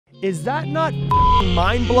Is that not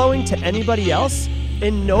mind-blowing to anybody else?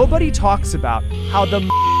 And nobody talks about how the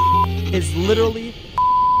is literally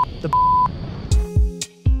the.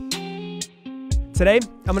 Today,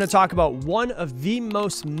 I'm going to talk about one of the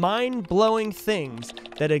most mind-blowing things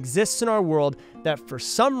that exists in our world that for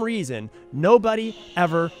some reason nobody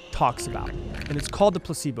ever talks about. And it's called the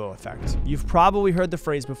placebo effect. You've probably heard the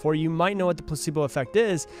phrase before. You might know what the placebo effect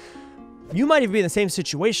is. You might even be in the same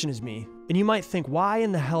situation as me, and you might think, why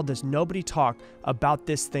in the hell does nobody talk about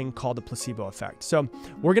this thing called the placebo effect? So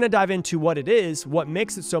we're going to dive into what it is, what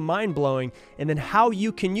makes it so mind-blowing, and then how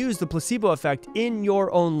you can use the placebo effect in your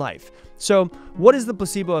own life. So what is the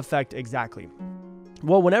placebo effect exactly?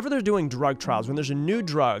 Well, whenever they're doing drug trials, when there's a new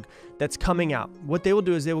drug that's coming out, what they will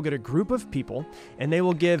do is they will get a group of people and they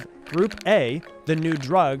will give group A the new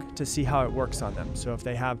drug to see how it works on them. So if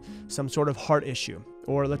they have some sort of heart issue,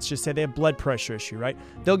 or let's just say they have blood pressure issue, right?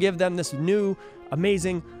 They'll give them this new,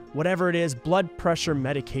 amazing, whatever it is, blood pressure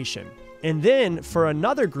medication. And then for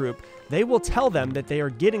another group, they will tell them that they are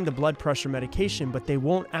getting the blood pressure medication, but they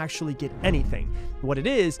won't actually get anything. What it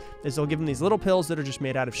is they'll give them these little pills that are just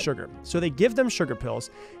made out of sugar. So they give them sugar pills,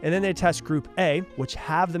 and then they test group A, which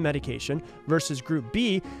have the medication, versus group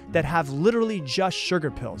B that have literally just sugar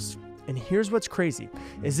pills. And here's what's crazy,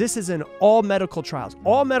 is this is in all medical trials.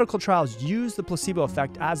 All medical trials use the placebo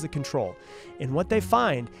effect as the control. And what they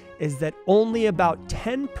find is that only about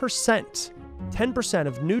 10%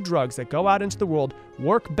 of new drugs that go out into the world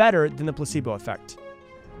work better than the placebo effect.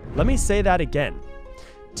 Let me say that again.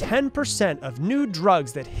 10% of new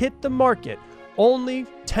drugs that hit the market, only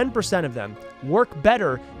 10% of them work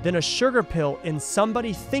better than a sugar pill in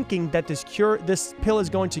somebody thinking that this pill is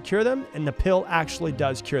going to cure them, and the pill actually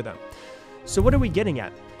does cure them. So what are we getting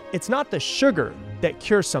at? It's not the sugar that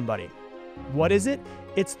cures somebody. What is it?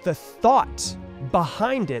 It's the thought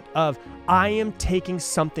behind it of, I am taking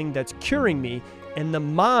something that's curing me, and the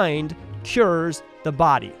mind cures the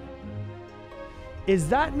body. Is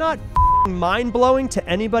that not mind-blowing to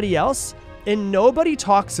anybody else? And nobody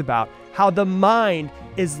talks about how the mind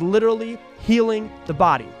is literally healing the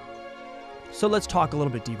body. So let's talk a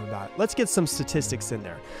little bit deeper about it. Let's get some statistics in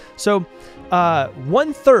there. So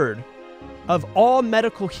 1/3 of all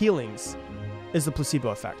medical healings is the placebo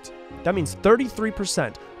effect. That means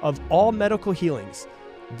 33% of all medical healings,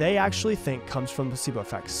 they actually think comes from the placebo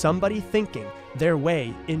effect. Somebody thinking their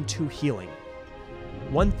way into healing.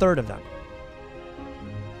 1/3 of them.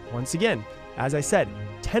 Once again, as I said,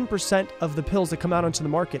 10% of the pills that come out onto the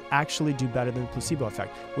market actually do better than the placebo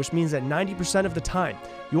effect, which means that 90% of the time,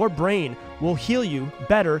 your brain will heal you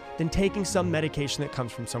better than taking some medication that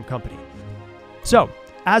comes from some company. So,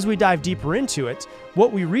 as we dive deeper into it,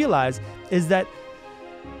 what we realize is that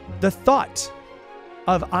the thought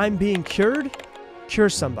of I'm being cured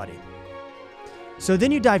cures somebody. So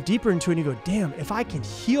then you dive deeper into it and you go, damn, if I can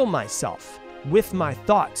heal myself with my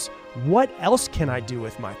thoughts, what else can I do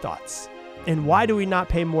with my thoughts? And why do we not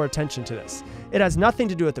pay more attention to this? It has nothing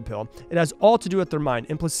to do with the pill. It has all to do with their mind.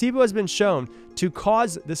 And placebo has been shown to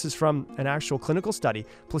cause, this is from an actual clinical study,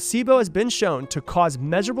 placebo has been shown to cause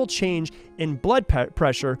measurable change in blood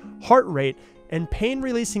pressure, heart rate, and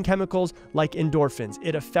pain-releasing chemicals like endorphins.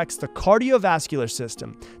 It affects the cardiovascular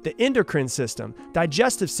system, the endocrine system,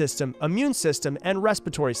 digestive system, immune system, and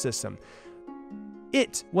respiratory system.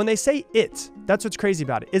 When they say it, that's what's crazy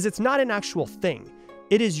about it, is it's not an actual thing.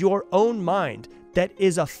 It is your own mind that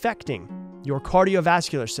is affecting your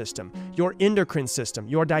cardiovascular system, your endocrine system,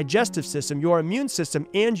 your digestive system, your immune system,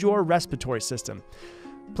 and your respiratory system.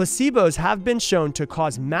 Placebos have been shown to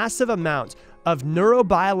cause massive amounts of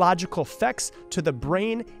neurobiological effects to the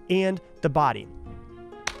brain and the body.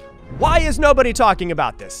 Why is nobody talking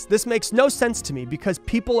about this? This makes no sense to me because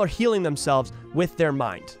people are healing themselves with their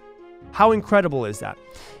mind. How incredible is that?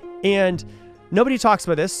 And nobody talks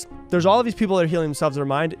about this. There's all of these people that are healing themselves with their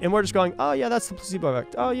mind, and we're just going, oh yeah, that's the placebo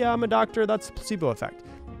effect. Oh yeah, I'm a doctor, that's the placebo effect.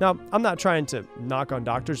 Now, I'm not trying to knock on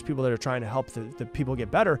doctors, people that are trying to help the people get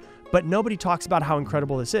better, but nobody talks about how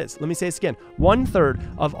incredible this is. Let me say this again, 1/3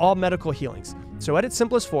 of all medical healings. So at its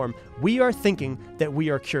simplest form, we are thinking that we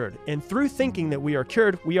are cured. And through thinking that we are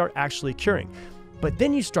cured, we are actually curing. But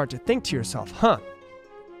then you start to think to yourself,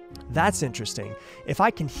 that's interesting. If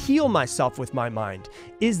I can heal myself with my mind,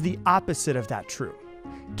 is the opposite of that true?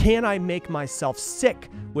 Can I make myself sick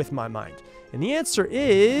with my mind? And the answer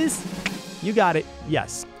is, you got it,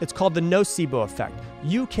 yes. It's called the nocebo effect.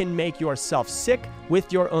 You can make yourself sick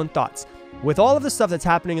with your own thoughts. With all of the stuff that's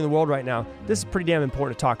happening in the world right now, this is pretty damn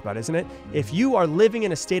important to talk about, isn't it? If you are living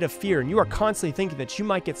in a state of fear and you are constantly thinking that you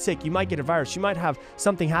might get sick, you might get a virus, you might have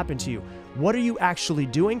something happen to you, what are you actually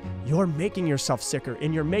doing? You're making yourself sicker,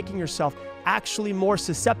 and you're making yourself actually more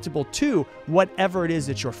susceptible to whatever it is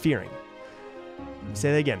that you're fearing.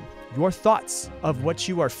 Say that again. Your thoughts of what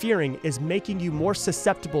you are fearing is making you more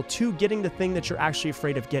susceptible to getting the thing that you're actually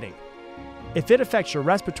afraid of getting. If it affects your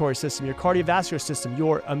respiratory system, your cardiovascular system,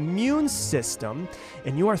 your immune system,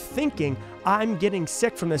 and you are thinking, I'm getting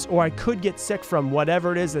sick from this, or I could get sick from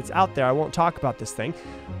whatever it is that's out there, I won't talk about this thing,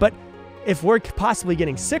 but if we're possibly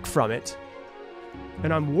getting sick from it,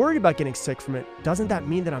 and I'm worried about getting sick from it, doesn't that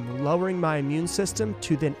mean that I'm lowering my immune system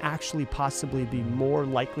to then actually possibly be more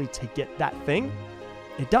likely to get that thing?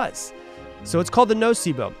 It does. So it's called the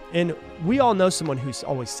nocebo. And we all know someone who's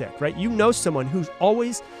always sick, right? You know someone who's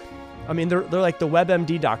always, I mean, they're like the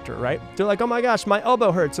WebMD doctor, right? They're like, oh my gosh, my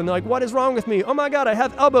elbow hurts. And they're like, what is wrong with me? Oh my God, I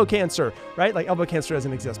have elbow cancer, right? Like elbow cancer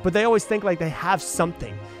doesn't exist, but they always think like they have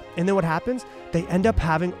something. And then what happens? They end up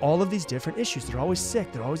having all of these different issues. They're always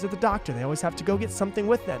sick. They're always at the doctor. They always have to go get something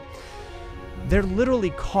with them. They're literally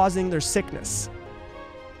causing their sickness.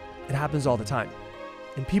 It happens all the time.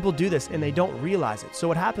 And people do this and they don't realize it. So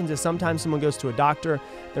what happens is sometimes someone goes to a doctor,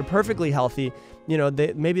 they're perfectly healthy, you know,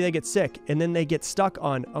 maybe they get sick, and then they get stuck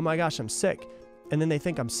on, oh my gosh, I'm sick. And then they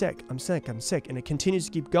think, I'm sick, I'm sick, I'm sick. And it continues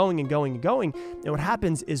to keep going and going and going. And what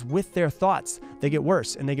happens is with their thoughts, they get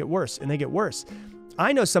worse and they get worse and they get worse.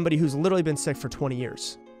 I know somebody who's literally been sick for 20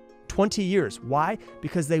 years. 20 years. Why?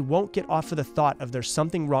 Because they won't get off of the thought of there's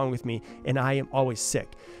something wrong with me and I am always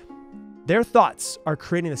sick. Their thoughts are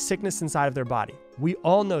creating the sickness inside of their body. We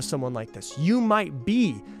all know someone like this. You might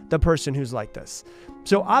be the person who's like this.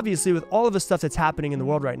 So obviously with all of the stuff that's happening in the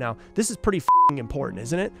world right now, this is pretty f***ing important,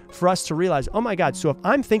 isn't it? For us to realize, oh my God, so if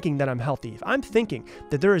I'm thinking that I'm healthy, if I'm thinking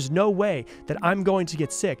that there is no way that I'm going to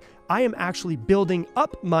get sick, I am actually building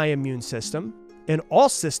up my immune system and all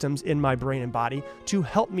systems in my brain and body to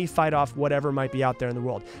help me fight off whatever might be out there in the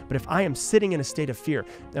world. But if I am sitting in a state of fear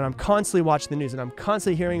and I'm constantly watching the news and I'm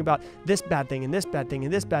constantly hearing about this bad thing and this bad thing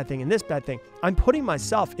and this bad thing and this bad thing, I'm putting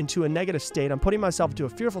myself into a negative state. I'm putting myself into a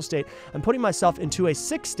fearful state. I'm putting myself into a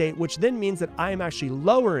sick state, which then means that I am actually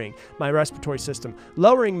lowering my respiratory system,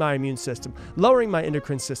 lowering my immune system, lowering my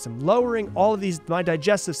endocrine system, lowering all of these, my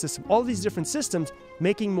digestive system, all of these different systems,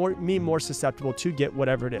 making me more susceptible to get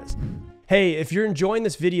whatever it is. Hey, if you're enjoying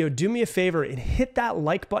this video, do me a favor and hit that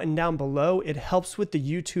like button down below. It helps with the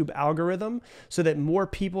YouTube algorithm so that more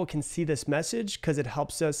people can see this message because it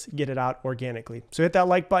helps us get it out organically. So hit that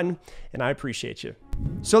like button and I appreciate you.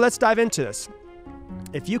 So let's dive into this.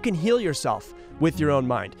 If you can heal yourself with your own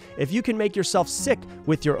mind, if you can make yourself sick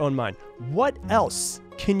with your own mind, what else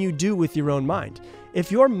can you do with your own mind?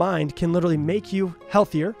 If your mind can literally make you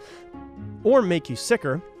healthier or make you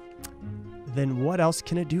sicker, then what else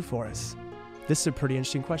can it do for us? This is a pretty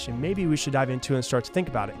interesting question. Maybe we should dive into it and start to think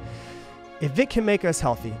about it. If it can make us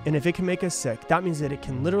healthy and if it can make us sick, that means that it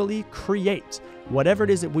can literally create whatever it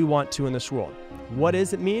is that we want to in this world. What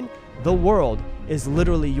does it mean? The world is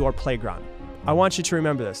literally your playground. I want you to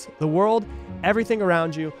remember this. The world, everything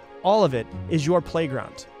around you, all of it is your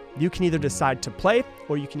playground. You can either decide to play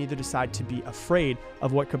or you can either decide to be afraid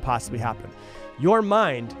of what could possibly happen. Your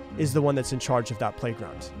mind is the one that's in charge of that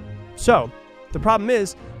playground. So the problem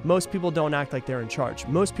is most people don't act like they're in charge.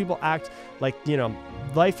 Most people act like, you know,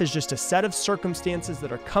 life is just a set of circumstances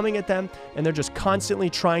that are coming at them and they're just constantly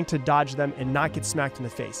trying to dodge them and not get smacked in the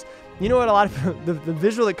face. You know what, a lot of the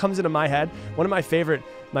visual that comes into my head, one of my favorite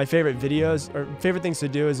videos or favorite things to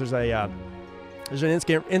do is there's an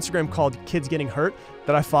Instagram called Kids Getting Hurt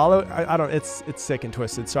that I follow. I don't, it's sick and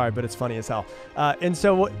twisted, sorry, but it's funny as hell. And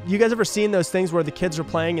so you guys ever seen those things where the kids are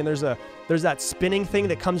playing and there's that spinning thing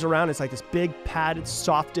that comes around? It's like this big padded,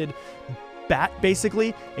 softed bat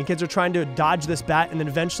basically, and kids are trying to dodge this bat and then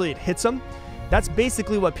eventually it hits them. That's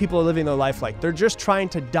basically what people are living their life like. They're just trying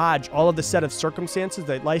to dodge all of the set of circumstances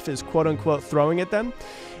that life is quote unquote throwing at them.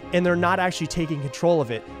 And they're not actually taking control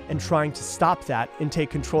of it and trying to stop that and take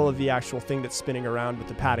control of the actual thing that's spinning around with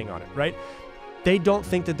the padding on it, right? They don't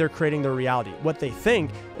think that they're creating their reality. What they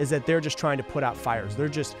think is that they're just trying to put out fires. They're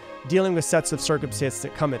just dealing with sets of circumstances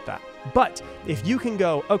that come at that. But if you can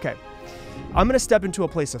go, okay, I'm going to step into a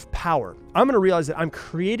place of power. I'm going to realize that I'm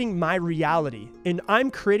creating my reality, and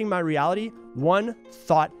I'm creating my reality one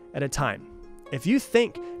thought at a time. If you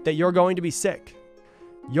think that you're going to be sick,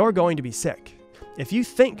 you're going to be sick. If you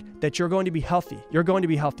think that you're going to be healthy, you're going to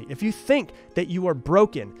be healthy. If you think that you are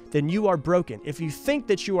broken, then you are broken. If you think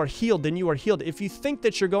that you are healed, then you are healed. If you think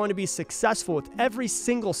that you're going to be successful with every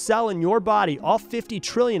single cell in your body, all 50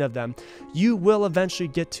 trillion of them, you will eventually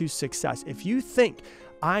get to success. If you think,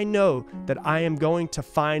 I know that I am going to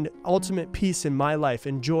find ultimate peace in my life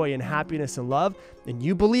and joy and happiness and love, and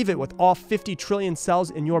you believe it with all 50 trillion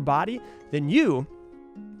cells in your body, then you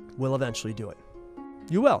will eventually do it.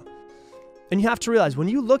 You will. And you have to realize when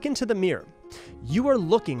you look into the mirror, you are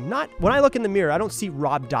looking when I look in the mirror, I don't see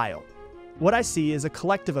Rob Dial. What I see is a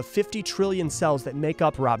collective of 50 trillion cells that make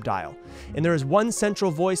up Rob Dial. And there is one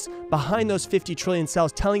central voice behind those 50 trillion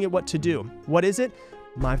cells telling it what to do. What is it?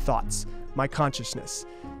 My thoughts, my consciousness.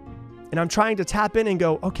 And I'm trying to tap in and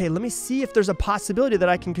go, okay, let me see if there's a possibility that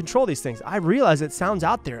I can control these things. I realize it sounds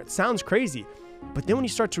out there. It sounds crazy. But then when you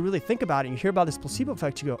start to really think about it and you hear about this placebo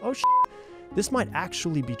effect, you go, oh, this might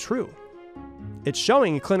actually be true. It's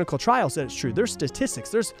showing in clinical trials that it's true. There's statistics.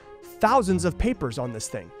 There's thousands of papers on this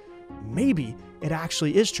thing. Maybe it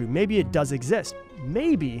actually is true. Maybe it does exist.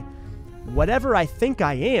 Maybe whatever I think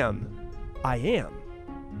I am, I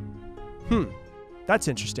am. That's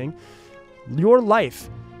interesting. Your life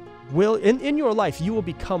will, in your life, you will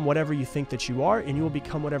become whatever you think that you are, and you will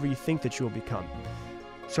become whatever you think that you will become.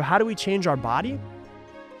 So how do we change our body?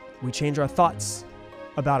 We change our thoughts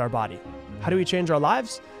about our body. How do we change our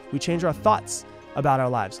lives? We change our thoughts about our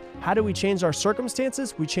lives. How do we change our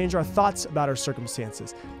circumstances? We change our thoughts about our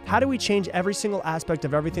circumstances. How do we change every single aspect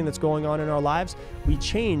of everything that's going on in our lives? We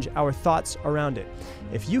change our thoughts around it.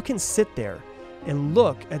 If you can sit there and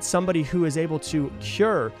look at somebody who is able to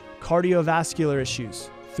cure cardiovascular issues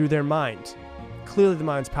through their mind, clearly the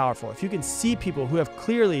mind's powerful. If you can see people who have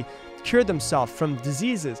clearly cured themselves from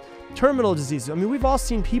diseases, terminal diseases. I mean, we've all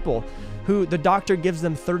seen people who the doctor gives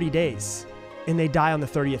them 30 days and they die on the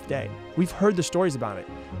 30th day. We've heard the stories about it.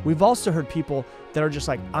 We've also heard people that are just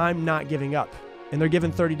like, I'm not giving up. And they're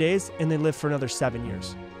given 30 days and they live for another 7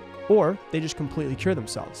 years. Or they just completely cure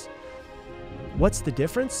themselves. What's the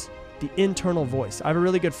difference? The internal voice. I have a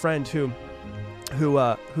really good friend who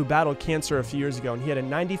battled cancer a few years ago, and he had a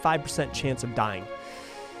 95% chance of dying.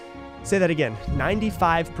 Say that again,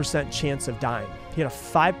 95% chance of dying. He had a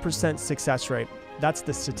 5% success rate. That's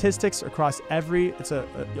the statistics across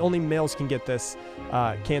only males can get this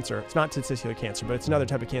cancer. It's not testicular cancer, but it's another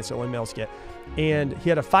type of cancer only males get. And he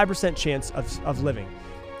had a 5% chance of living.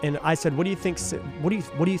 And I said, what do you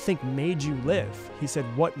think made you live? He said,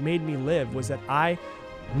 what made me live was that I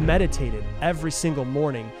meditated every single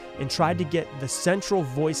morning and tried to get the central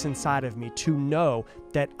voice inside of me to know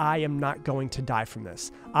that I am not going to die from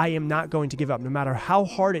this. I am not going to give up. No matter how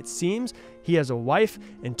hard it seems, he has a wife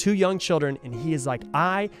and 2 young children, and he is like,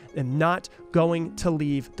 I am not going to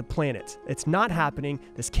leave the planet. It's not happening.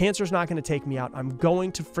 This cancer is not going to take me out. I'm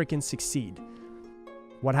going to freaking succeed.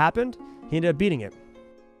 What happened? He ended up beating it.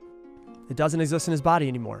 It doesn't exist in his body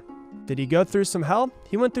anymore. Did he go through some hell?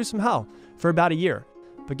 He went through some hell for about a year.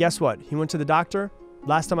 But guess what? He went to the doctor.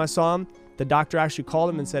 Last time I saw him, the doctor actually called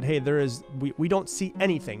him and said, hey, we don't see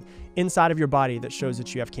anything inside of your body that shows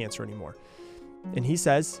that you have cancer anymore. And he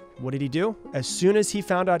says, what did he do? As soon as he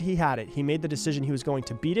found out he had it, he made the decision he was going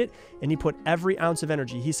to beat it, and he put every ounce of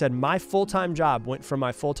energy. He said, my full-time job went from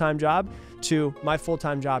my full-time job to my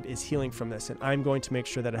full-time job is healing from this, and I'm going to make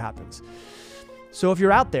sure that it happens. So if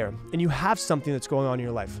you're out there and you have something that's going on in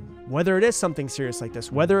your life, whether it is something serious like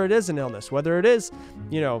this, whether it is an illness, whether it is,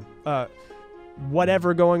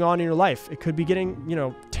 whatever going on in your life, it could be getting,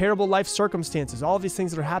 terrible life circumstances, all of these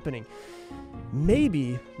things that are happening.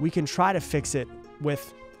 Maybe we can try to fix it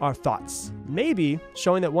with our thoughts. Maybe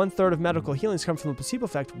showing that 1/3 of medical healings come from the placebo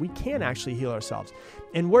effect, we can actually heal ourselves.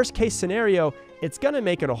 In worst case scenario, it's going to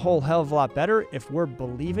make it a whole hell of a lot better if we're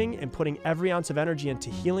believing and putting every ounce of energy into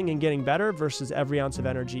healing and getting better versus every ounce of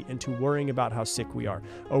energy into worrying about how sick we are,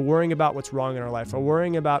 or worrying about what's wrong in our life, or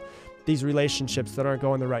worrying about these relationships that aren't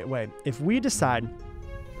going the right way. If we decide,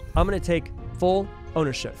 I'm going to take full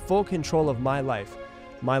ownership, full control of my life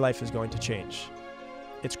is going to change.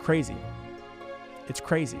 It's crazy. It's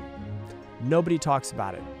crazy. Nobody talks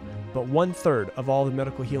about it. But 1/3 of all the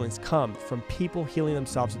medical healings come from people healing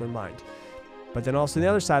themselves in their mind. But then also the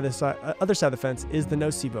other side of the fence is the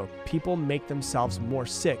nocebo. People make themselves more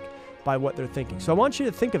sick by what they're thinking. So I want you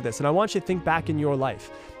to think of this, and I want you to think back in your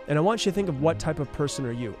life. And I want you to think of what type of person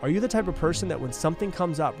are you? Are you the type of person that when something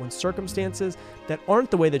comes up, when circumstances that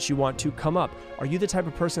aren't the way that you want to come up, are you the type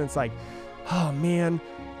of person that's like, oh man,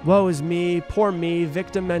 woe is me, poor me,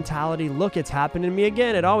 victim mentality, look, it's happening to me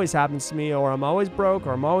again, it always happens to me, or I'm always broke,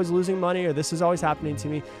 or I'm always losing money, or this is always happening to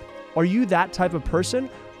me? Are you that type of person?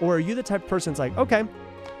 Or are you the type of person that's like, okay,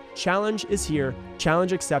 Challenge is here,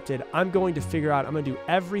 challenge accepted. I'm going to figure out, I'm going to do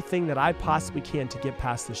everything that I possibly can to get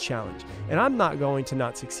past this challenge. And I'm not going to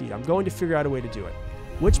not succeed. I'm going to figure out a way to do it.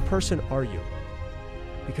 Which person are you?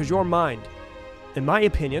 Because your mind, in my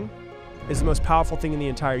opinion, is the most powerful thing in the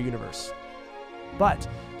entire universe. But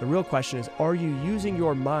the real question is, are you using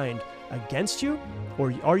your mind against you,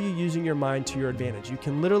 or are you using your mind to your advantage? You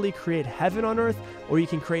can literally create heaven on earth, or you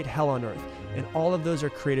can create hell on earth. And all of those are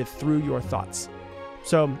created through your thoughts.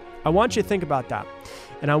 So I want you to think about that.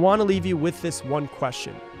 And I want to leave you with this one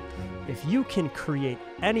question. If you can create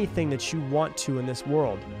anything that you want to in this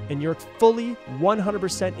world, and you're fully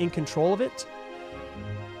 100% in control of it,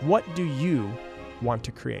 what do you want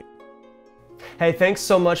to create? Hey, thanks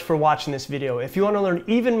so much for watching this video. If you want to learn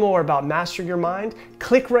even more about mastering your mind,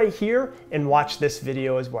 click right here and watch this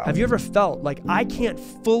video as well. Have you ever felt like I can't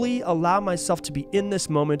fully allow myself to be in this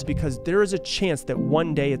moment because there is a chance that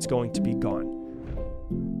one day it's going to be gone?